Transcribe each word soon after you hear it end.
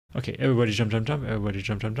Okay, everybody jump, jump, jump. Everybody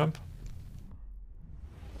jump, jump, jump.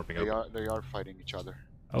 They are fighting each other.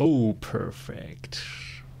 Oh, perfect.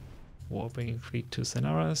 Warping fleet to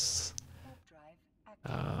Cenaris.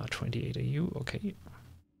 28 AU, okay.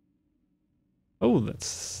 Oh,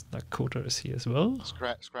 that's Lakota is here as well.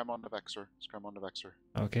 Scram on the Vexor. Scram on the Vexor.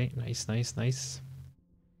 Okay, nice, nice, nice.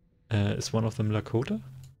 Is one of them Lakota?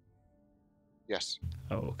 Yes.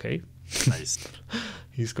 Oh, okay. Nice.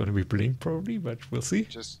 He's gonna be blinked probably, but we'll see.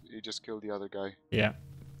 He just killed the other guy. Yeah.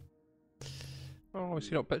 Oh, is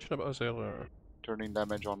he not bitching about us earlier? Turning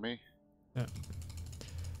damage on me. Yeah.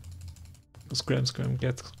 Scram, scram,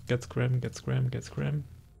 get scram, get scram, get scram.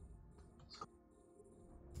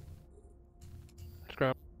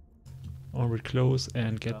 Scram. Orbit close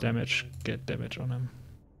and get damage on him.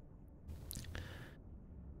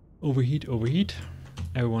 Overheat, overheat.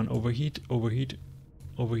 Everyone overheat, overheat,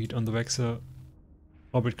 overheat on the Vexor.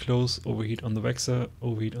 Orbit close, overheat on the Vexor,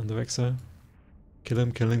 overheat on the Vexor. Kill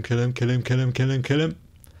him, kill him, kill him, kill him, kill him, kill him, kill him.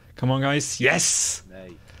 Come on, guys. Yes!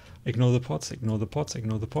 Nice. Ignore the pots, ignore the pots,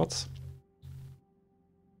 ignore the pots.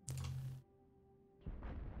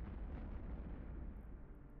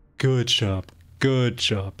 Good job, good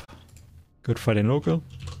job. Good fight in local.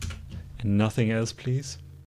 And nothing else, please.